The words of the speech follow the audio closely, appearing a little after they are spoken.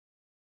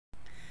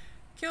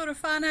Kia ora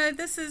whānau.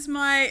 This is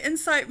my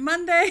Insight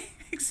Monday,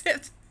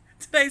 except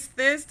today's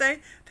Thursday.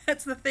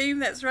 That's the theme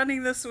that's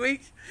running this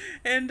week.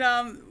 And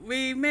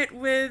we met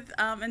with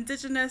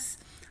Indigenous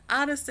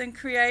artist and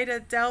creator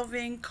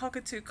Delvine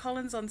Cockatoo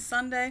Collins on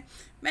Sunday.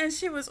 Man,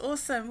 she was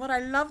awesome. What I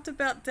loved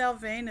about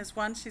Delvine is,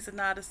 one, she's an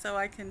artist, so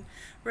I can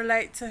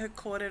relate to her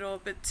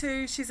kōrero, but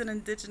two, she's an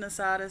Indigenous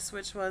artist,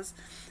 which was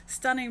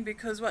stunning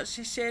because what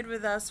she shared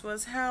with us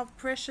was how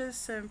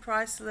precious and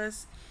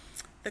priceless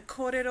the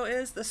kōrero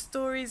is, the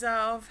stories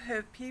are of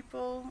her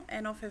people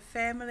and of her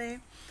family,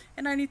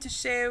 and I need to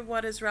share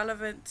what is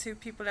relevant to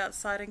people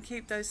outside and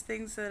keep those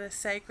things that are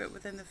sacred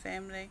within the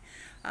family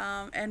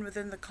and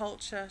within the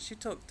culture. She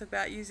talked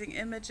about using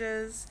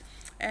images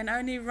and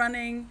only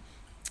running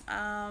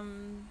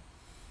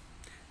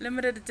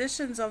limited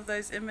editions of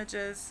those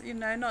images, you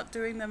know, not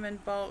doing them in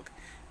bulk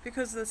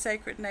because of the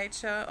sacred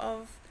nature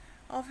of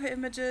her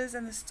images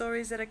and the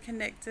stories that are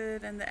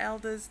connected and the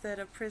elders that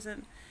are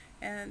present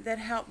and that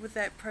help with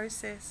that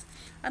process.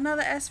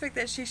 Another aspect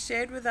that she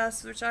shared with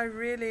us, which I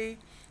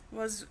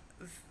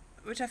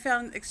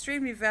found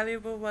extremely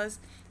valuable, was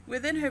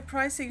within her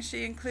pricing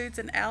she includes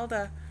an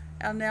elder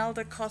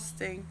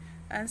costing,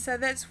 and so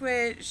that's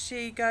where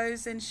she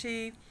goes and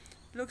she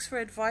looks for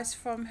advice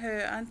from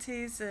her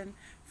aunties and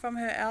from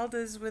her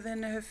elders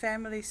within her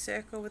family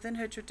circle, within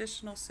her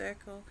traditional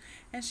circle,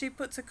 and she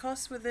puts a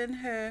cost within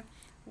her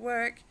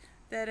work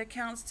that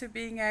accounts to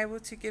being able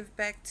to give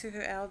back to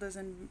her elders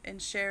and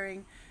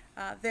sharing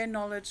their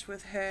knowledge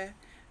with her.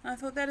 And I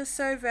thought that is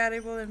so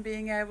valuable in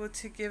being able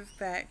to give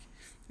back.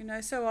 You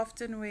know, so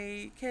often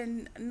we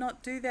can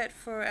not do that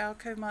for our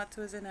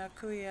kaumātuas and our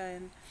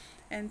kuia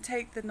and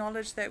take the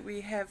knowledge that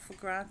we have for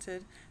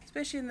granted,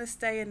 especially in this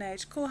day and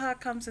age. Koha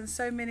comes in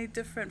so many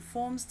different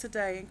forms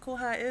today, and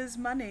koha is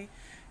money.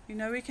 You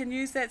know, we can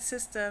use that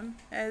system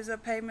as a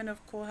payment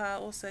of koha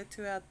also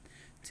to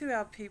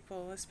our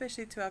people,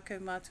 especially to our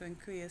kaumātua and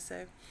kuia.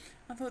 So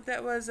I thought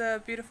that was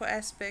a beautiful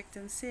aspect,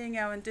 and seeing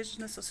our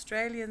Indigenous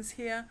Australians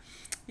here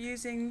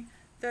using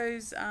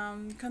those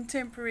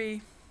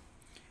contemporary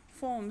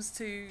forms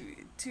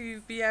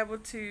to be able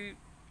to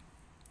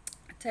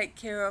take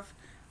care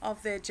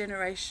of their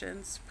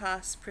generations,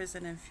 past,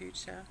 present and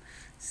future.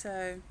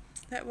 So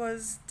that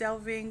was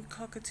Delvine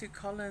Cockatoo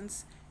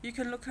Collins. You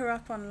can look her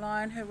up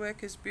online. Her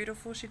work is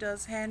beautiful. She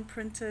does hand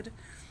printed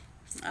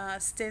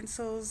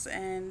stencils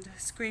and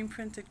screen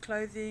printed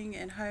clothing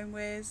and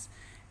homewares,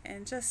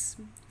 and just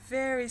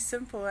very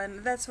simple,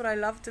 and that's what I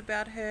loved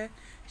about her.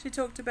 She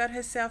talked about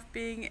herself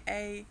being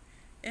a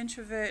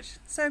introvert.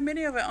 So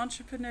many of our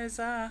entrepreneurs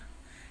are,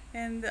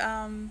 and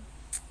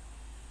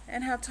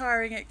how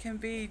tiring it can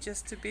be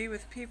just to be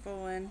with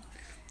people. And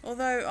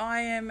although I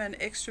am an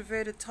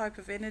extroverted type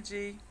of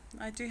energy,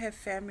 I do have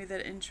family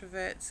that are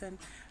introverts, and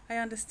I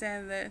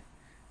understand that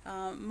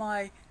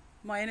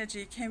my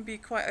energy can be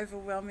quite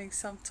overwhelming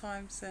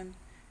sometimes, and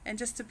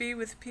just to be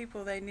with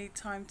people, they need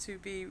time to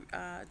be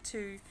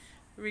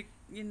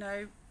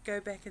go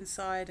back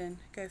inside and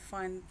go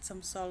find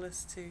some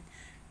solace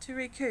to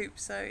recoup.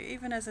 So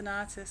even as an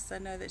artist, I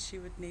know that she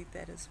would need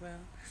that as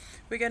well.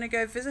 We're going to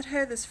go visit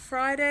her this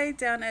Friday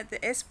down at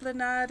the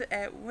Esplanade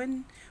at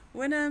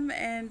Wynnum,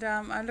 and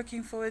I'm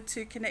looking forward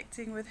to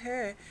connecting with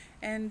her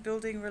and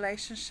building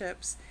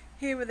relationships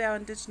here with our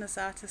Indigenous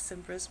artists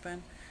in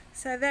Brisbane.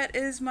 So that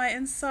is my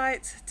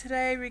insight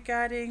today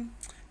regarding,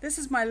 this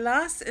is my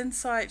last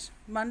Insight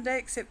Monday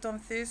except on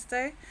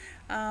Thursday,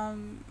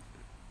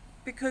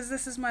 because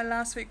this is my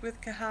last week with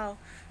Ka Hao.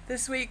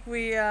 This week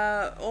we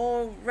are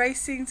all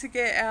racing to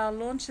get our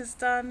launches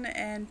done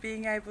and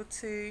being able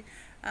to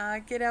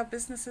get our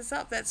businesses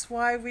up. That's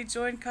why we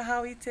joined Ka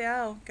Hao I Te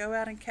Ao, go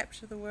out and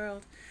capture the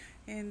world,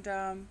 and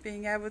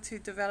being able to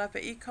develop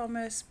an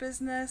e-commerce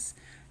business,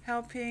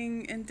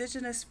 helping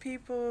Indigenous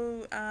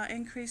people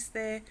increase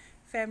their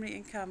family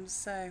incomes.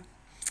 So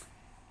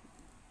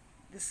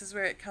this is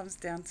where it comes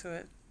down to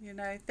it. You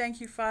know, thank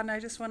you, whānau. I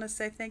just want to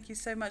say thank you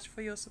so much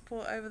for your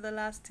support over the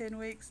last 10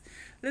 weeks,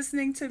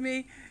 listening to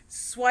me,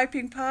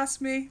 swiping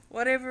past me,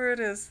 whatever it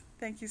is.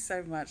 Thank you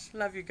so much.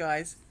 Love you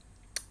guys.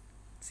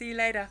 See you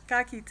later.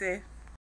 Ka kite.